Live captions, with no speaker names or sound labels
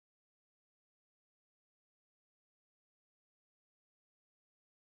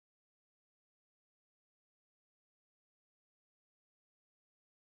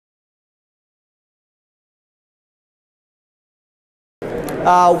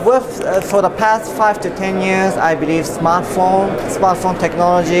For the past 5 to 10 years, I believe smartphone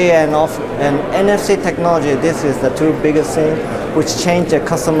technology and NFC technology, this is the two biggest things which change the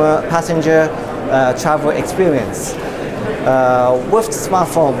passenger travel experience. With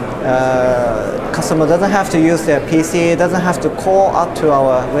smartphone, customer doesn't have to use their PC, doesn't have to call up to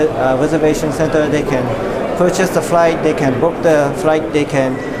our reservation center. They can purchase the flight, they can book the flight, they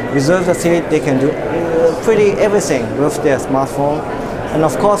can reserve the seat, they can do pretty everything with their smartphone. And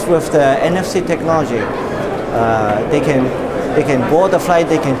of course, with the NFC technology, they can board the flight,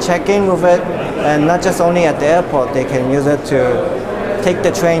 they can check in with it, and not just only at the airport, they can use it to take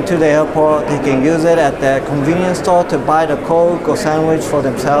the train to the airport, they can use it at the convenience store to buy the Coke or sandwich for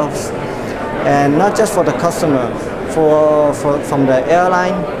themselves. And not just for the customer, from the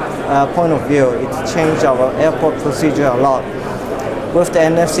airline point of view, it's changed our airport procedure a lot. With the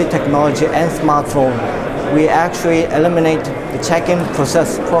NFC technology and smartphone, we actually eliminate the check-in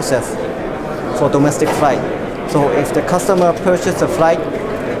process for domestic flight. So if the customer purchases a flight,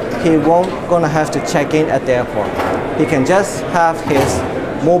 he won't gonna have to check in at the airport. He can just have his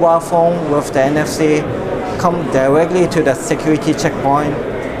mobile phone with the NFC, come directly to the security checkpoint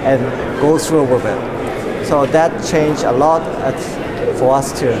and go through with it. So that changed a lot for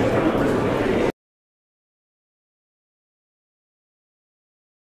us too.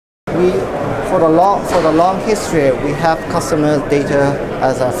 For the long history, we have customer data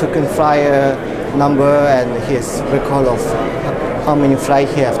as a frequent flyer number and his record of how many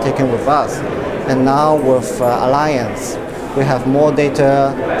flights he has taken with us. And now with Alliance, we have more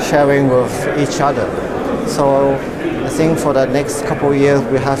data sharing with each other. So I think for the next couple of years,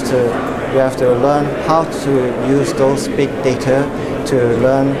 we have to learn how to use those big data to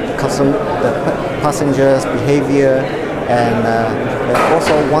learn the passengers' behavior. And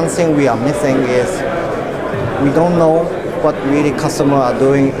also one thing we are missing is we don't know what really customers are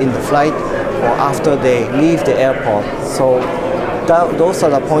doing in the flight or after they leave the airport. So those are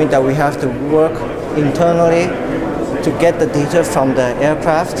the points that we have to work internally to get the data from the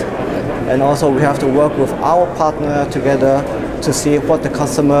aircraft. And also we have to work with our partner together to see what the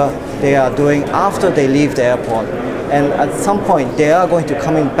customer they are doing after they leave the airport. And at some point they are going to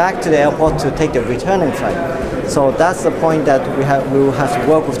coming back to the airport to take the returning flight. So that's the point that we will have to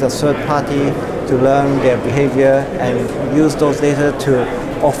work with the third party to learn their behavior and use those data to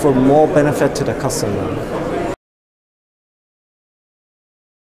offer more benefit to the customer.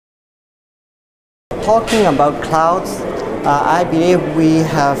 Talking about clouds, I believe we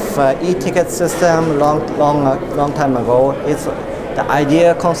have e-ticket system long time ago. The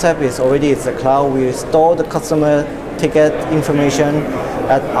idea concept is already it's a cloud. We store the customer ticket information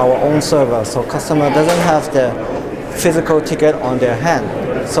at our own server, so customer doesn't have the physical ticket on their hand.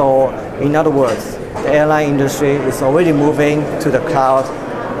 So in other words, the airline industry is already moving to the cloud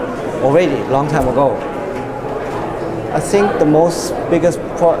already long time ago. I think the most biggest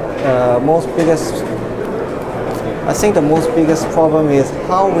problem is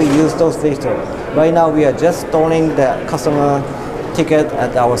how we use those data. Right now we are just storing the customer ticket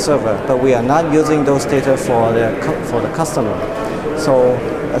at our server, but we are not using those data for the customer. So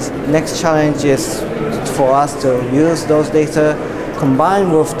the next challenge is for us to use those data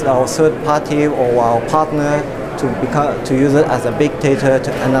combined with our third party or our partner to use it as a big data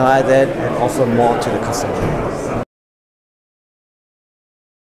to analyze it and offer more to the customer.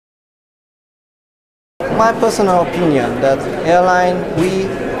 My personal opinion that we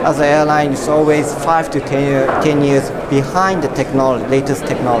as an airline is always 5 to 10 years behind the latest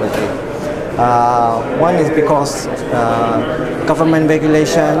technology. One is because government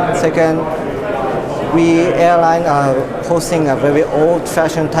regulation. Second, we airline are hosting a very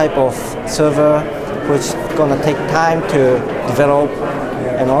old-fashioned type of server, which is going to take time to develop.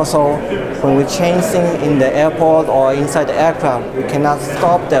 And also, when we change things in the airport or inside the aircraft, we cannot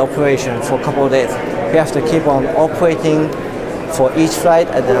stop the operation for a couple of days. We have to keep on operating for each flight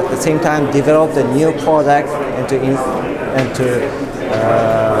and at the same time develop the new product and to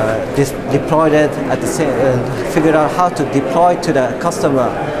deploy that at the same and figure out how to deploy to the customer,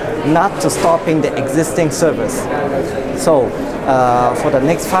 not to stopping the existing service. So for the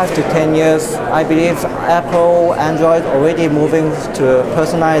next 5 to 10 years, I believe Apple, Android already moving to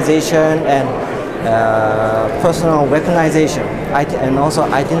personalization and personal recognition and also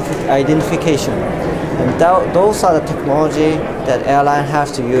identification. And those are the technology that airlines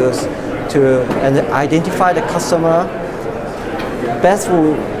have to use to identify the customer.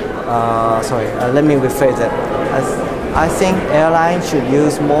 Let me rephrase it. I think airlines should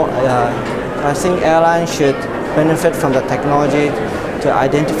use more. I think airlines should benefit from the technology to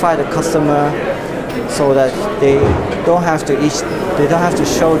identify the customer, so that they don't have to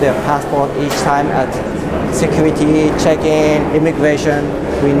show their passport each time at security, check-in, immigration.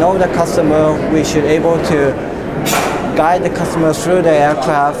 We know the customer. We should able to guide the customer through the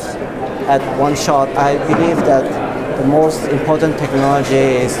aircraft at one shot. I believe that the most important technology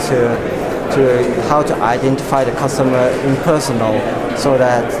is to how to identify the customer in personal, so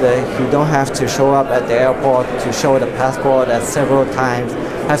that you don't have to show up at the airport to show the passport at several times,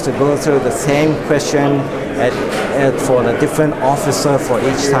 have to go through the same question for the different officer for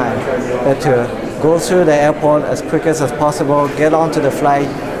each time. But to go through the airport as quick as possible, get onto the flight,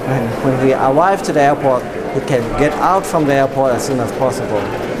 and when we arrive to the airport, we can get out from the airport as soon as possible.